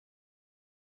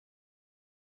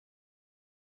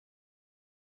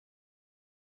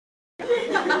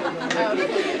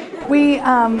We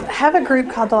have a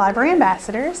group called the Librarian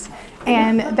Ambassadors,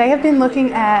 and they have been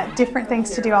looking at different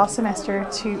things to do all semester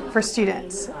for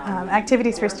students,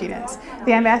 activities for students.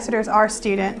 The ambassadors are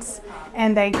students,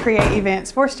 and they create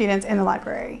events for students in the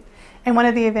library. And one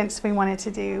of the events we wanted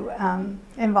to do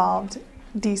involved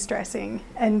de-stressing,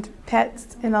 and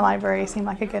pets in the library seemed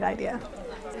like a good idia.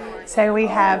 So we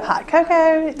have hot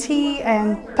cocoa, tea,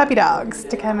 and puppy dogs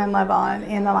to come and love on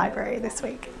in the library this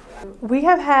week. We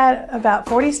have had about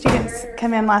 40 students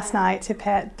come in last night to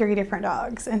pet 3 different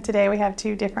dogs, and today we have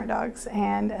 2 different dogs,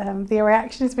 and the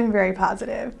reaction has been very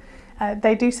positive.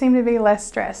 They do seem to be less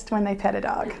stressed when they pet a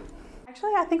dog.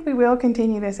 Actually, I think we will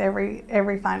continue this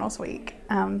every finals week,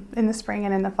 in the spring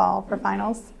and in the fall for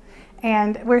finals.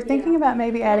 And we're thinking about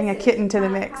maybe adding a kitten to the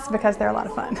mix because they're a lot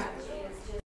of fun.